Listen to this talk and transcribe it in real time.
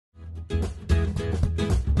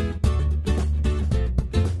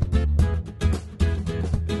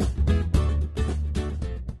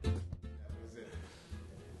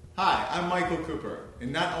Hi, I'm Michael Cooper,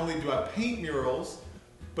 and not only do I paint murals,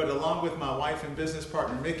 but along with my wife and business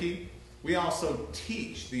partner Mickey, we also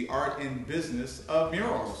teach the art and business of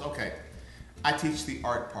murals. Okay, I teach the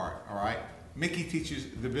art part, all right? Mickey teaches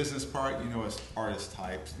the business part. You know, as artist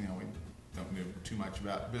types, you know, we don't know too much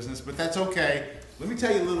about business, but that's okay. Let me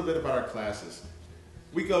tell you a little bit about our classes.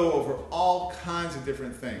 We go over all kinds of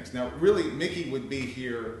different things. Now, really, Mickey would be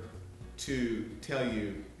here to tell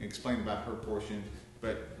you and explain about her portion,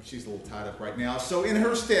 but she's a little tied up right now. So in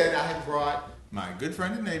her stead, I have brought my good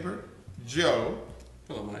friend and neighbor, Joe.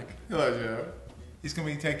 Hello, Mike. Hello, Joe. He's going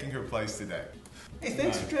to be taking her place today. Hey,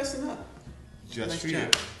 thanks for dressing up. Just Nice for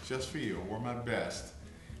job. you. Just for you. I wore my best.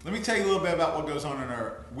 Let me tell you a little bit about what goes on in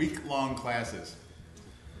our week-long classes.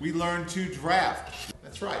 We learn to draft.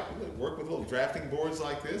 That's right. We work with little drafting boards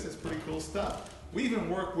like this. It's pretty cool stuff. We even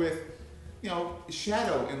work with, you know,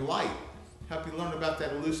 shadow and light. Help you learn about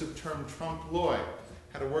that elusive term trompe-l'oeil.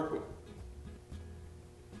 How to work with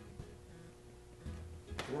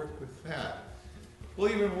that. We'll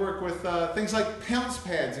even work with things like pounce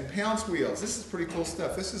pads and pounce wheels. This is pretty cool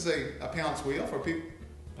stuff. This is a pounce wheel for people.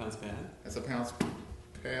 Pounce pad. That's a pounce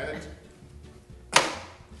pad.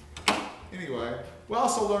 Anyway, we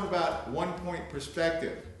also learn about one-point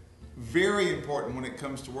perspective. Very important when it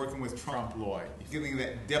comes to working with trompe-l'oeil. You're getting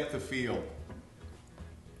that depth of field.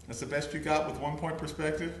 That's the best you got with one-point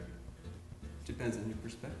perspective? Depends on your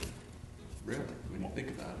perspective. Really, when you think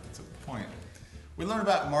about it. That's a point. We learn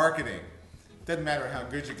about marketing. Doesn't matter how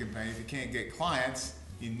good you can paint. If you can't get clients,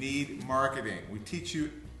 you need marketing. We teach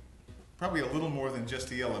you probably a little more than just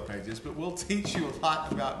the yellow pages, but we'll teach you a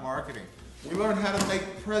lot about marketing. We learn how to make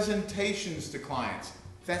presentations to clients.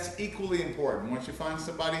 That's equally important. Once you find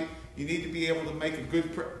somebody, you need to be able to make a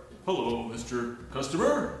good Hello, Mr.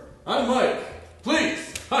 Customer. I'm Mike.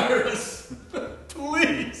 Please hire us.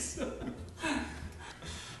 Please.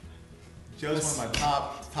 Joe's one of my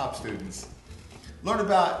top students. Learn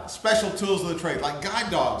about special tools of the trade, like guide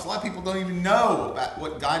dogs. A lot of people don't even know about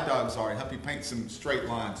what guide dogs are and help you paint some straight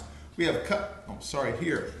lines. We have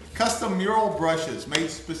custom mural brushes made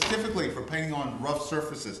specifically for painting on rough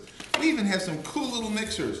surfaces. We even have some cool little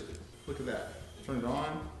mixers. Look at that. Turn it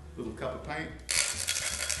on, little cup of paint.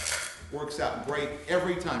 Works out great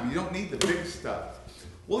every time. You don't need the big stuff.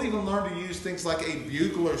 We'll even learn to use things like a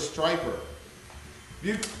bugler striper.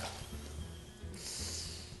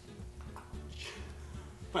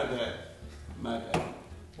 My bad. My bad.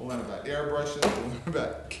 We'll learn about airbrushes, we'll learn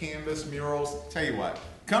about canvas murals. Tell you what,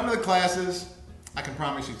 come to the classes, I can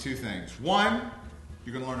promise you two things. One,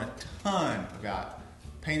 you're going to learn a ton about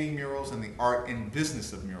painting murals and the art and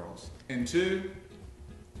business of murals. And two,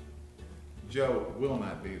 Joe will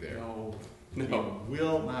not be there. No. He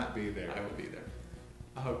will not be there. I will be there.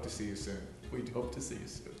 I hope to see you soon. We hope to see you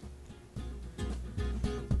soon.